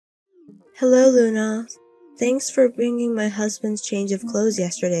Hello, Luna. Thanks for bringing my husband's change of clothes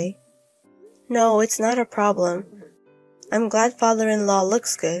yesterday. No, it's not a problem. I'm glad father-in-law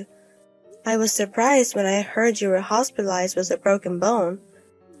looks good. I was surprised when I heard you were hospitalized with a broken bone.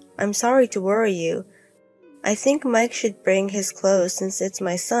 I'm sorry to worry you. I think Mike should bring his clothes since it's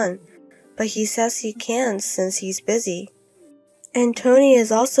my son, but he says he can't since he's busy. And Tony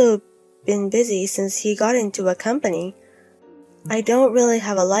has also been busy since he got into a company. I don't really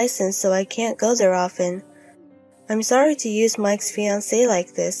have a license, so I can't go there often. I'm sorry to use Mike's fiancée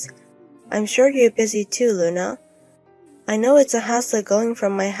like this. I'm sure you're busy too, Luna. I know it's a hassle going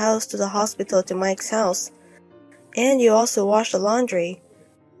from my house to the hospital to Mike's house. And you also wash the laundry.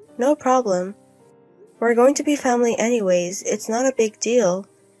 No problem. We're going to be family anyways, it's not a big deal.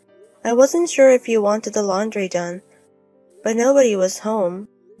 I wasn't sure if you wanted the laundry done, but nobody was home,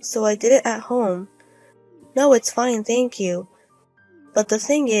 so I did it at home. No, it's fine, thank you. But the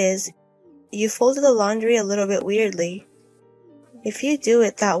thing is, you folded the laundry a little bit weirdly. If you do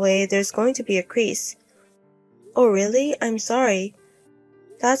it that way, there's going to be a crease. Oh really? I'm sorry.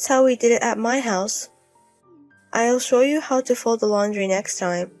 That's how we did it at my house. I'll show you how to fold the laundry next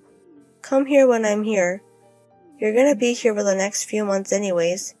time. Come here when I'm here. You're gonna be here for the next few months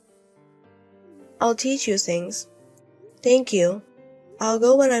anyways. I'll teach you things. Thank you. I'll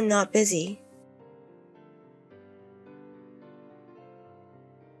go when I'm not busy.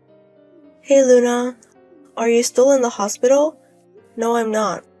 Hey Luna, are you still in the hospital? No, I'm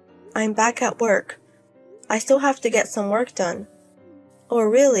not. I'm back at work. I still have to get some work done. Oh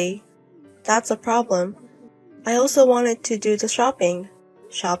really? That's a problem. I also wanted to do the shopping.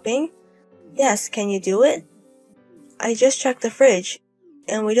 Shopping? Yes, can you do it? I just checked the fridge,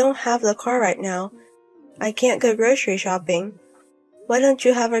 and we don't have the car right now. I can't go grocery shopping. Why don't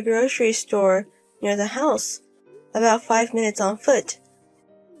you have a grocery store near the house? About 5 minutes on foot.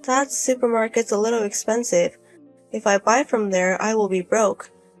 That supermarket's a little expensive. If I buy from there, I will be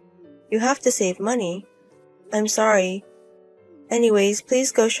broke. You have to save money. I'm sorry. Anyways,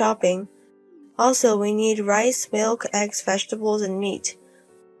 please go shopping. Also, we need rice, milk, eggs, vegetables, and meat.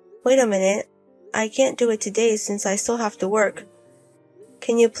 Wait a minute. I can't do it today since I still have to work.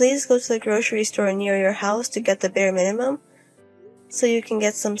 Can you please go to the grocery store near your house to get the bare minimum? So you can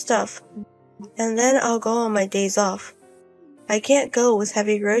get some stuff. And then I'll go on my days off. I can't go with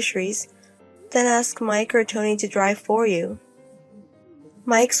heavy groceries. Then ask Mike or Tony to drive for you.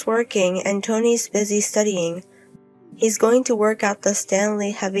 Mike's working and Tony's busy studying. He's going to work at the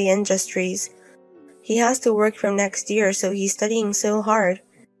Stanley Heavy Industries. He has to work from next year, so he's studying so hard.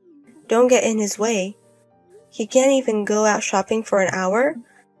 Don't get in his way. He can't even go out shopping for an hour.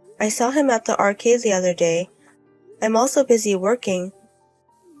 I saw him at the arcade the other day. I'm also busy working.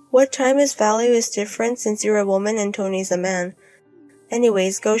 What time is value is different since you're a woman and Tony's a man.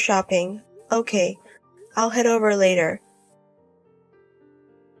 Anyways, go shopping. Okay, I'll head over later.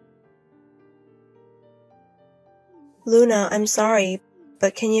 Luna, I'm sorry,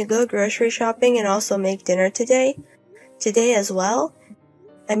 but can you go grocery shopping and also make dinner today? Today as well?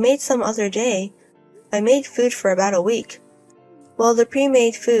 I made some other day. I made food for about a week. Well, the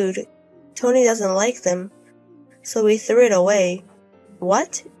pre-made food, Tony doesn't like them, so we threw it away.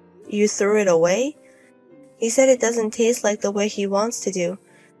 What? You threw it away? He said it doesn't taste like the way he wants to do.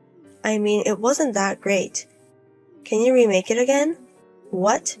 I mean, it wasn't that great. Can you remake it again?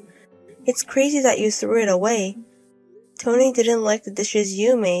 What? It's crazy that you threw it away. Tony didn't like the dishes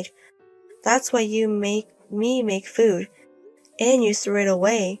you made. That's why you make me make food. And you threw it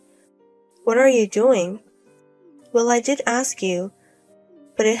away. What are you doing? Well, I did ask you,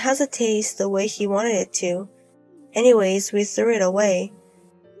 but it has a taste the way he wanted it to. Anyways, we threw it away.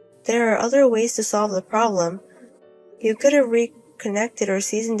 There are other ways to solve the problem. You could have reconnected or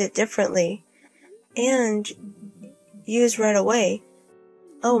seasoned it differently. And used right away.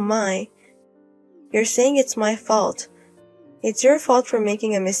 Oh my. You're saying it's my fault. It's your fault for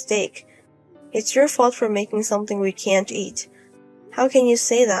making a mistake. It's your fault for making something we can't eat. How can you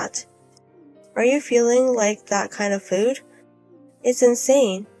say that? Are you feeling like that kind of food? It's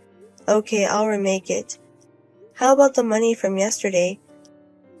insane. Okay, I'll remake it. How about the money from yesterday?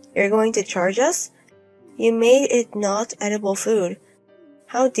 You're going to charge us? You made it not edible food.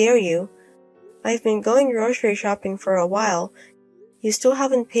 How dare you? I've been going grocery shopping for a while. You still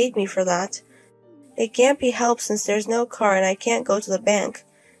haven't paid me for that. It can't be helped since there's no car and I can't go to the bank.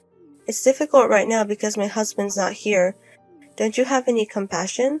 It's difficult right now because my husband's not here. Don't you have any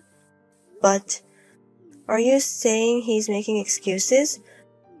compassion? But, are you saying he's making excuses?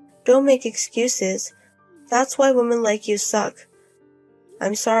 Don't make excuses. That's why women like you suck.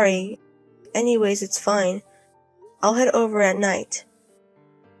 I'm sorry. Anyways, it's fine. I'll head over at night.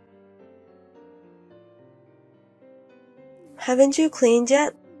 Haven't you cleaned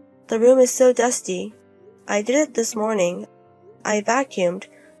yet? The room is so dusty. I did it this morning. I vacuumed.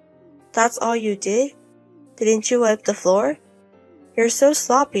 That's all you did? Didn't you wipe the floor? You're so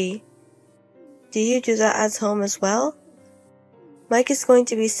sloppy. Do you do that at home as well? Mike is going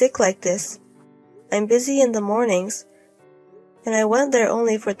to be sick like this. I'm busy in the mornings, and I went there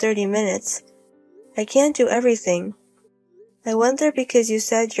only for 30 minutes. I can't do everything. I went there because you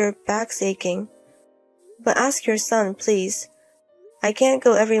said your back's aching. But ask your son, please. I can't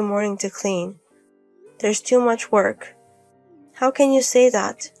go every morning to clean. There's too much work. How can you say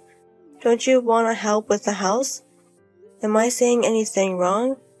that? Don't you want to help with the house? Am I saying anything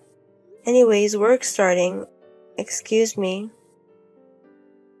wrong? Anyways, work's starting. Excuse me.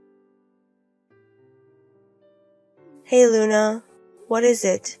 Hey Luna, what is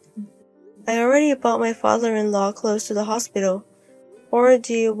it? I already bought my father-in-law clothes to the hospital. Or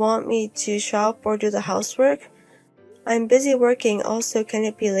do you want me to shop or do the housework? I'm busy working, also can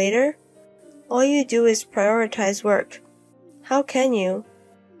it be later? All you do is prioritize work. How can you?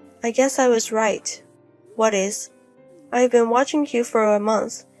 I guess I was right. What is? I've been watching you for a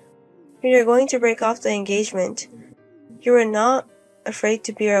month. You're going to break off the engagement. You are not afraid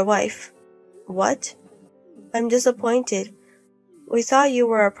to be our wife. What? I'm disappointed. We thought you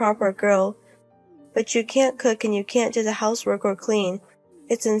were a proper girl, but you can't cook and you can't do the housework or clean.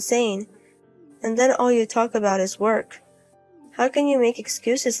 It's insane. And then all you talk about is work. How can you make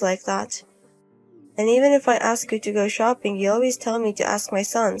excuses like that? And even if I ask you to go shopping, you always tell me to ask my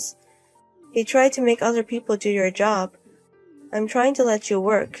sons. You try to make other people do your job. I'm trying to let you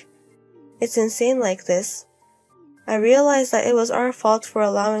work. It's insane like this. I realized that it was our fault for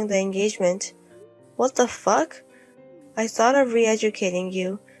allowing the engagement. What the fuck? I thought of re-educating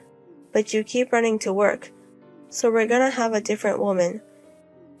you, but you keep running to work, so we're gonna have a different woman.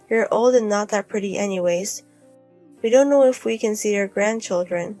 You're old and not that pretty anyways. We don't know if we can see your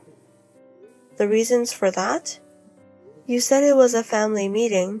grandchildren. The reasons for that? You said it was a family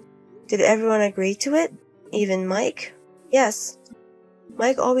meeting. Did everyone agree to it? Even Mike? Yes.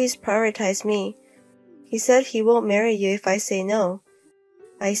 Mike always prioritized me. He said he won't marry you if I say no.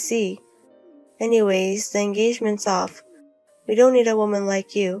 I see. Anyways, the engagement's off. We don't need a woman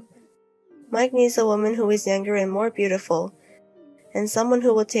like you. Mike needs a woman who is younger and more beautiful, and someone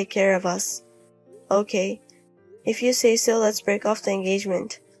who will take care of us. Okay. If you say so, let's break off the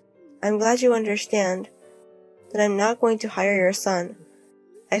engagement. I'm glad you understand that I'm not going to hire your son.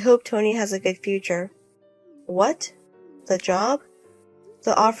 I hope Tony has a good future. What? The job?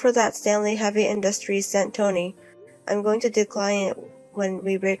 The offer that Stanley Heavy Industries sent Tony. I'm going to decline it when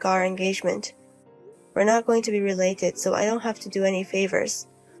we break our engagement. We're not going to be related, so I don't have to do any favors.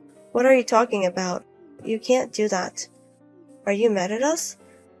 What are you talking about? You can't do that. Are you mad at us?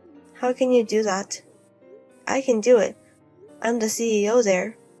 How can you do that? I can do it. I'm the CEO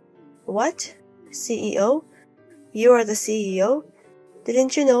there. What? CEO? You are the CEO?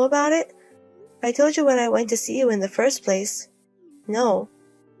 Didn't you know about it? I told you when I went to see you in the first place. No,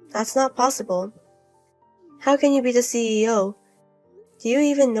 that's not possible. How can you be the CEO? Do you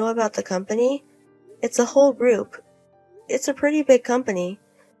even know about the company? It's a whole group. It's a pretty big company.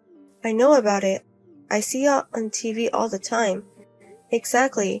 I know about it. I see it on TV all the time.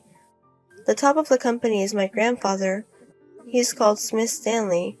 Exactly. The top of the company is my grandfather. He's called Smith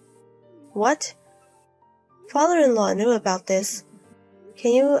Stanley. What? Father-in-law knew about this.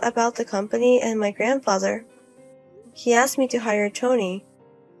 He knew about the company and my grandfather. He asked me to hire Tony.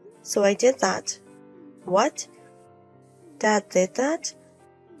 So I did that. What? Dad did that?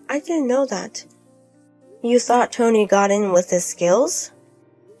 I didn't know that. You thought Tony got in with his skills?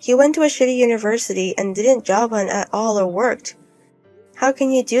 He went to a shitty university and didn't job hunt at all or worked. How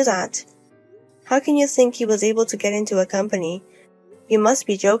can you do that? How can you think he was able to get into a company? You must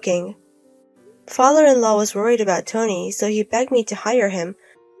be joking. Father-in-law was worried about Tony, so he begged me to hire him.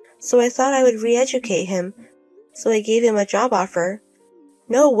 So I thought I would re-educate him. So I gave him a job offer.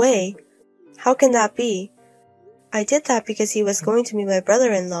 No way. How can that be? I did that because he was going to be my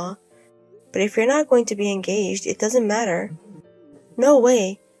brother-in-law. But if you're not going to be engaged, it doesn't matter. No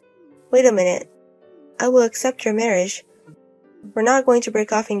way. Wait a minute. I will accept your marriage. We're not going to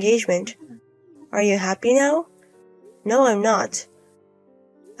break off engagement. Are you happy now? No, I'm not.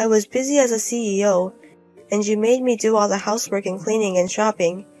 I was busy as a CEO, and you made me do all the housework and cleaning and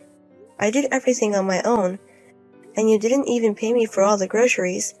shopping. I did everything on my own, and you didn't even pay me for all the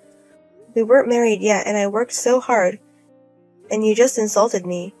groceries. We weren't married yet, and I worked so hard, and you just insulted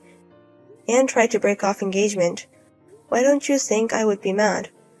me, and tried to break off engagement. Why don't you think I would be mad?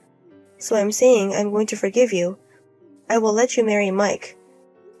 So I'm saying I'm going to forgive you. I will let you marry Mike.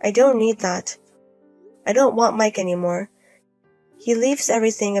 I don't need that. I don't want Mike anymore. He leaves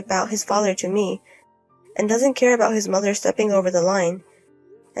everything about his father to me, and doesn't care about his mother stepping over the line,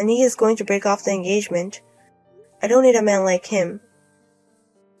 and he is going to break off the engagement. I don't need a man like him.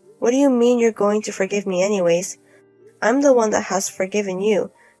 What do you mean you're going to forgive me anyways? I'm the one that has forgiven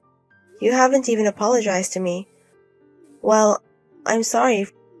you. You haven't even apologized to me. Well, I'm sorry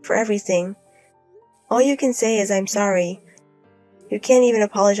for everything. All you can say is I'm sorry. You can't even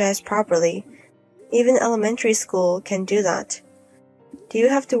apologize properly. Even elementary school can do that. Do you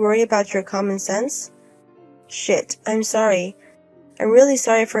have to worry about your common sense? Shit, I'm sorry. I'm really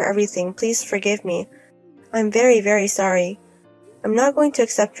sorry for everything. Please forgive me. I'm very, very sorry. I'm not going to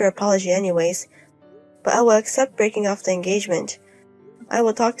accept your apology anyways, but I will accept breaking off the engagement. I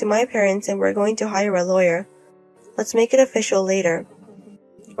will talk to my parents and we're going to hire a lawyer. Let's make it official later.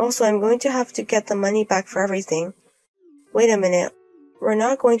 Also, I'm going to have to get the money back for everything. Wait a minute. We're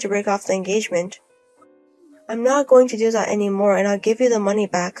not going to break off the engagement. I'm not going to do that anymore and I'll give you the money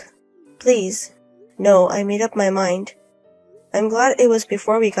back. Please. No, I made up my mind. I'm glad it was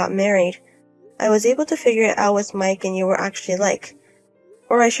before we got married. I was able to figure it out with Mike and you were actually like.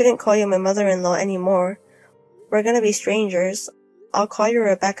 Or I shouldn't call you my mother-in-law anymore. We're gonna be strangers. I'll call you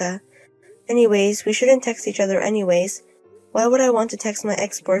Rebecca. Anyways, we shouldn't text each other anyways. Why would I want to text my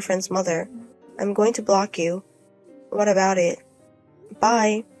ex-boyfriend's mother? I'm going to block you. What about it?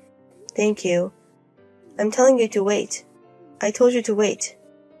 Bye. Thank you. I'm telling you to wait. I told you to wait.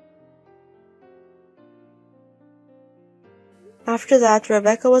 After that,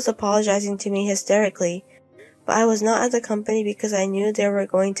 Rebecca was apologizing to me hysterically, but I was not at the company because I knew they were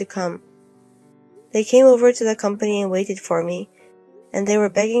going to come. They came over to the company and waited for me, and they were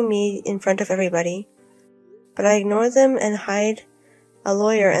begging me in front of everybody. But I ignored them and hired a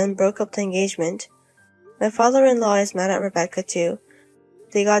lawyer and broke up the engagement. My father-in-law is mad at Rebecca too.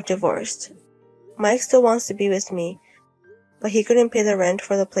 They got divorced. Mike still wants to be with me, but he couldn't pay the rent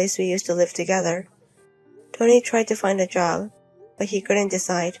for the place we used to live together. Tony tried to find a job, but he couldn't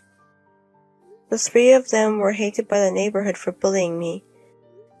decide. The three of them were hated by the neighborhood for bullying me.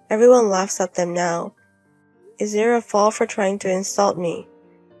 Everyone laughs at them now. Is there a fall for trying to insult me?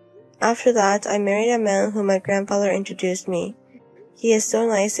 After that, I married a man whom my grandfather introduced me. He is so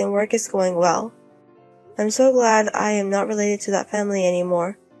nice and work is going well. I'm so glad I am not related to that family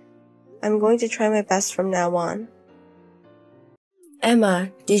anymore. I'm going to try my best from now on.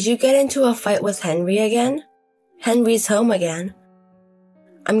 Emma, did you get into a fight with Henry again? Henry's home again.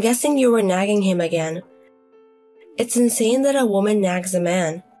 I'm guessing you were nagging him again. It's insane that a woman nags a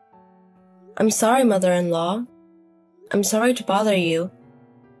man. I'm sorry, mother-in-law. I'm sorry to bother you.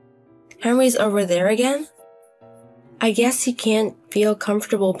 Henry's over there again? I guess he can't feel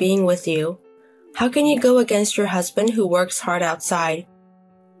comfortable being with you. How can you go against your husband who works hard outside?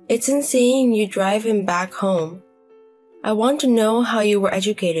 It's insane you drive him back home. I want to know how you were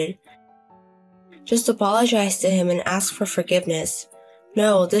educated. Just apologize to him and ask for forgiveness.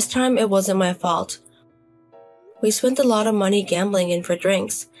 No, this time it wasn't my fault. We spent a lot of money gambling and for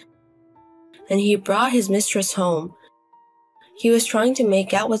drinks. And he brought his mistress home. He was trying to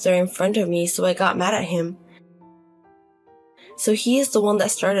make out with her in front of me, so I got mad at him. So he is the one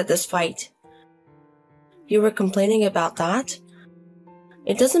that started this fight. You were complaining about that?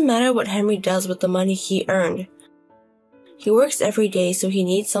 It doesn't matter what Henry does with the money he earned. He works every day, so he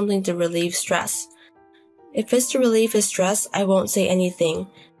needs something to relieve stress. If it's to relieve his stress, I won't say anything.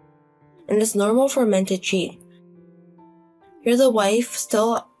 And it's normal for men to cheat. You're the wife,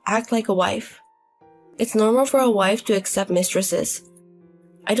 still act like a wife. It's normal for a wife to accept mistresses.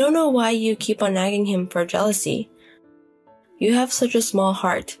 I don't know why you keep on nagging him for jealousy. You have such a small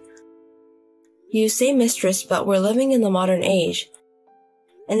heart. You say mistress, but we're living in the modern age.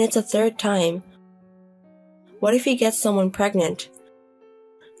 And it's a third time. What if he gets someone pregnant?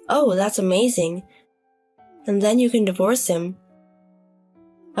 Oh, that's amazing. And then you can divorce him.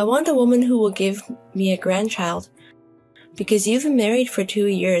 I want a woman who will give me a grandchild. Because you've been married for 2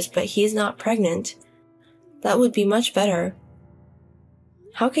 years, but he's not pregnant. That would be much better.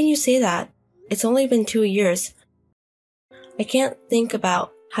 How can you say that? It's only been 2 years. I can't think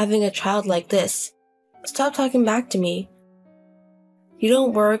about having a child like this. Stop talking back to me. You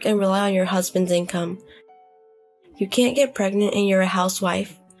don't work and rely on your husband's income. You can't get pregnant and you're a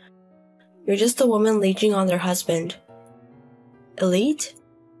housewife. You're just a woman leeching on their husband. Elite?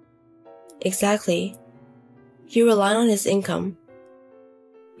 Exactly. You rely on his income.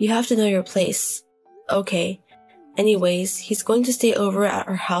 You have to know your place. Okay. Anyways, he's going to stay over at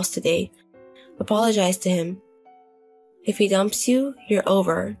our house today. Apologize to him. If he dumps you, you're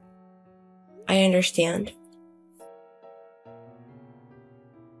over. I understand.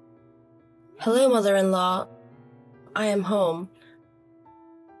 Hello, mother-in-law. I am home.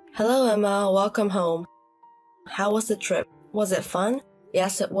 Hello, Emma. Welcome home. How was the trip? Was it fun?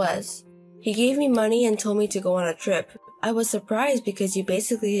 Yes, it was. He gave me money and told me to go on a trip. I was surprised because you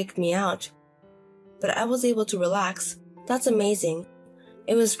basically kicked me out. But I was able to relax. That's amazing.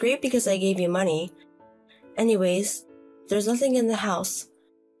 It was great because I gave you money. Anyways, there's nothing in the house.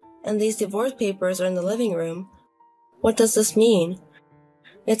 And these divorce papers are in the living room. What does this mean?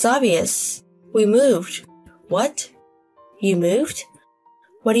 It's obvious. We moved. What? You moved?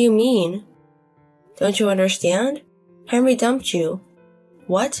 What do you mean? Don't you understand? Henry dumped you.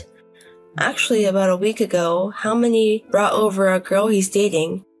 What? Actually, about a week ago, Halmany brought over a girl he's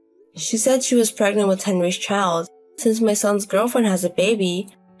dating. She said she was pregnant with Henry's child. Since my son's girlfriend has a baby,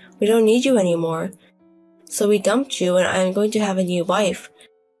 we don't need you anymore. So we dumped you and I am going to have a new wife.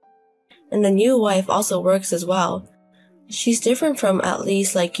 And the new wife also works as well. She's different from at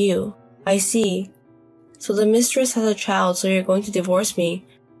least like you. I see. So the mistress has a child, so you're going to divorce me.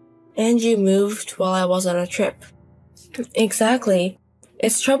 And you moved while I was on a trip. Exactly.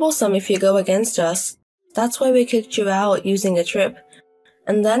 It's troublesome if you go against us. That's why we kicked you out using a trip.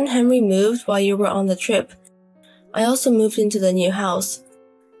 And then Henry moved while you were on the trip. I also moved into the new house.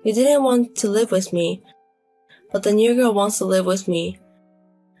 You didn't want to live with me, but the new girl wants to live with me.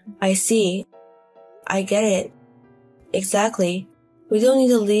 I see. I get it. Exactly. We don't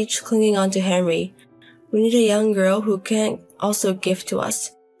need a leech clinging on to Henry. We need a young girl who can also give to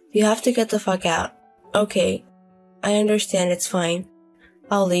us. You have to get the fuck out. Okay. I understand, it's fine.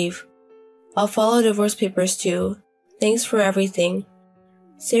 I'll leave. I'll follow divorce papers too. Thanks for everything.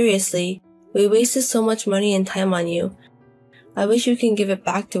 Seriously, we wasted so much money and time on you. I wish you can give it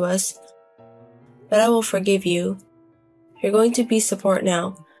back to us. But I will forgive you. You're going to be support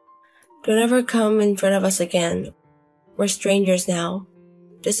now. Don't ever come in front of us again. We're strangers now.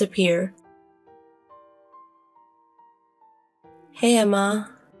 Disappear. Hey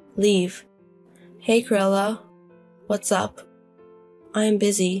Emma. Leave. Hey Cruella. What's up? I am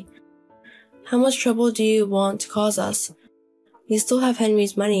busy. How much trouble do you want to cause us? You still have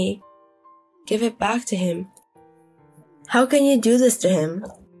Henry's money. Give it back to him. How can you do this to him?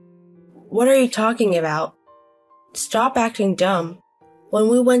 What are you talking about? Stop acting dumb. When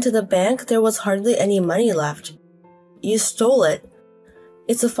we went to the bank, there was hardly any money left. You stole it.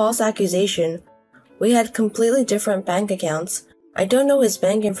 It's a false accusation. We had completely different bank accounts. I don't know his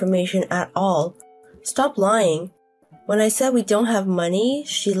bank information at all. Stop lying. When I said we don't have money,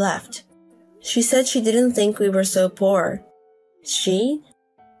 she left. She said she didn't think we were so poor. She?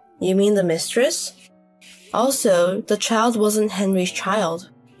 You mean the mistress? Also, the child wasn't Henry's child.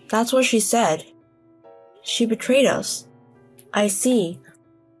 That's what she said. She betrayed us. I see.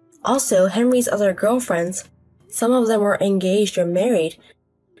 Also, Henry's other girlfriends, some of them were engaged or married,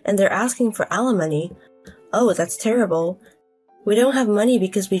 and they're asking for alimony. Oh, that's terrible. We don't have money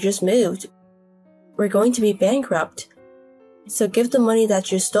because we just moved. We're going to be bankrupt. So give the money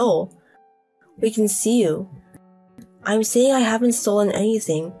that you stole. We can see you. I'm saying I haven't stolen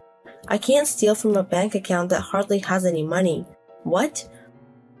anything. I can't steal from a bank account that hardly has any money. What?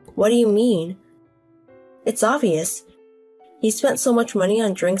 What do you mean? It's obvious. He spent so much money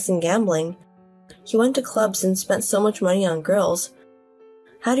on drinks and gambling. He went to clubs and spent so much money on girls.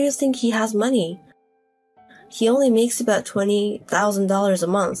 How do you think he has money? He only makes about $20,000 a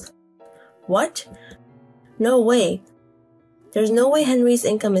month. What? No way. There's no way Henry's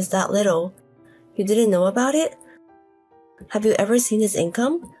income is that little. You didn't know about it? Have you ever seen his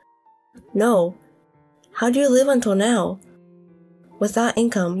income? No. How do you live until now? With that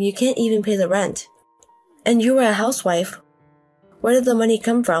income, you can't even pay the rent. And you were a housewife. Where did the money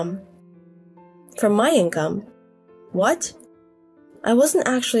come from? From my income. What? I wasn't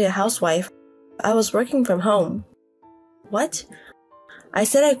actually a housewife. I was working from home. What? I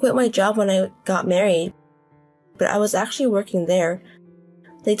said I quit my job when I got married, but I was actually working there.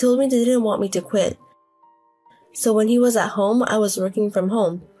 They told me they didn't want me to quit. So when he was at home, I was working from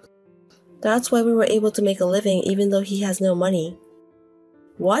home. That's why we were able to make a living even though he has no money.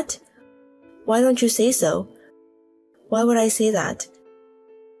 What? Why don't you say so? Why would I say that?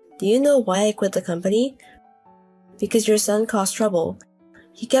 Do you know why I quit the company? Because your son caused trouble.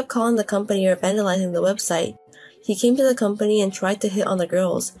 He kept calling the company or vandalizing the website. He came to the company and tried to hit on the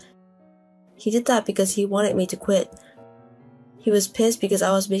girls. He did that because he wanted me to quit. He was pissed because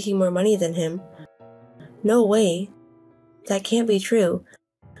I was making more money than him. No way. That can't be true.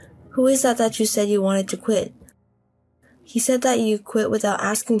 Who is that you said you wanted to quit? He said that you quit without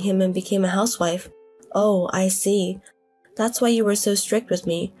asking him and became a housewife. Oh, I see. That's why you were so strict with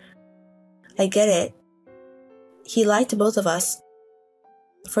me. I get it. He lied to both of us.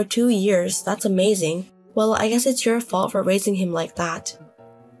 For 2 years, that's amazing. Well, I guess it's your fault for raising him like that.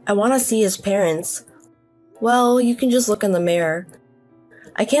 I want to see his parents. Well, you can just look in the mirror.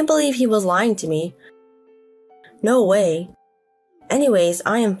 I can't believe he was lying to me. No way. Anyways,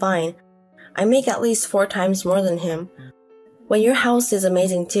 I am fine. I make at least 4 times more than him. Well, your house is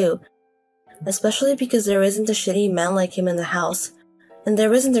amazing too. Especially because there isn't a shitty man like him in the house. And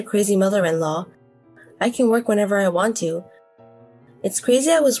there isn't a crazy mother-in-law. I can work whenever I want to. It's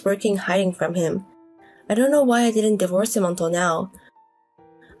crazy I was working hiding from him. I don't know why I didn't divorce him until now.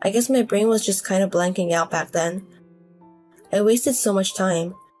 I guess my brain was just kind of blanking out back then. I wasted so much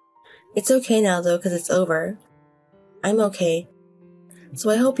time. It's okay now though, cause it's over. I'm okay. So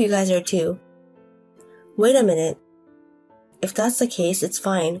I hope you guys are too. Wait a minute. If that's the case, it's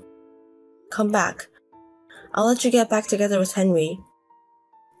fine. Come back. I'll let you get back together with Henry.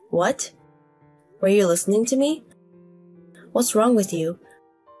 What? Were you listening to me? What's wrong with you?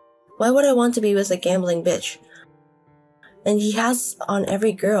 Why would I want to be with a gambling bitch? And he has on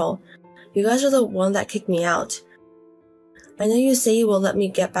every girl. You guys are the one that kicked me out. I know you say you will let me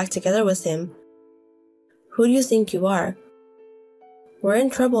get back together with him. Who do you think you are? We're in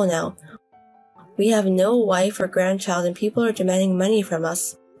trouble now. We have no wife or grandchild and people are demanding money from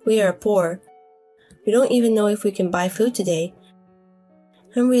us. We are poor. We don't even know if we can buy food today.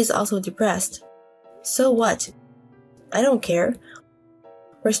 Henry is also depressed. So what? I don't care.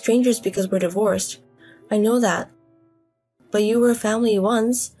 We're strangers because we're divorced. I know that. But you were family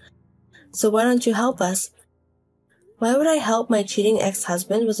once. So why don't you help us? Why would I help my cheating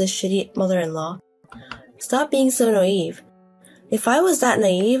ex-husband with a shitty mother-in-law? Stop being so naive. If I was that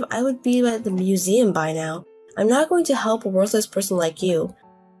naive, I would be at the museum by now. I'm not going to help a worthless person like you.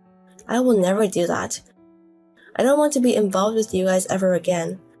 I will never do that. I don't want to be involved with you guys ever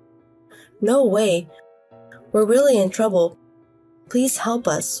again. No way. We're really in trouble. Please help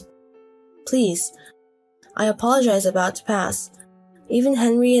us. Please. I apologize about the past. Even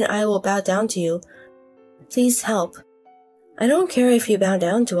Henry and I will bow down to you. Please help. I don't care if you bow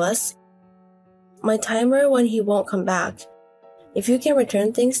down to us. My timer when he won't come back. If you can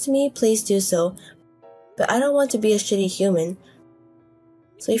return things to me, please do so. But I don't want to be a shitty human.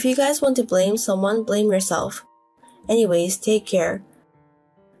 So if you guys want to blame someone, blame yourself. Anyways, take care.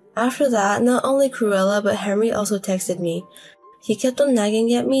 After that, not only Cruella but Henry also texted me. He kept on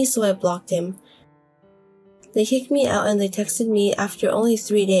nagging at me, so I blocked him. They kicked me out and they texted me after only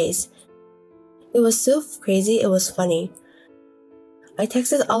 3 days. It was so crazy, it was funny. I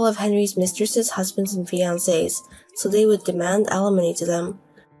texted all of Henry's mistresses, husbands, and fiancés, so they would demand alimony to them.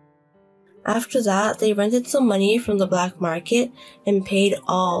 After that, they rented some money from the black market and paid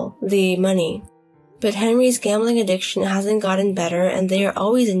all the money. But Henry's gambling addiction hasn't gotten better and they are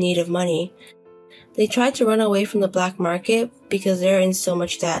always in need of money. They tried to run away from the black market because they're in so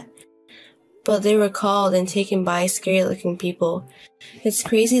much debt. But they were called and taken by scary-looking people. It's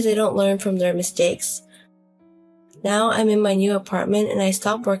crazy they don't learn from their mistakes. Now I'm in my new apartment and I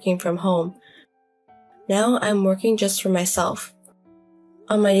stopped working from home. Now I'm working just for myself.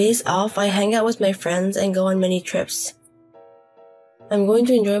 On my days off, I hang out with my friends and go on many trips. I'm going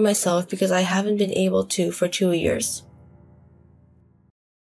to enjoy myself because I haven't been able to for 2 years.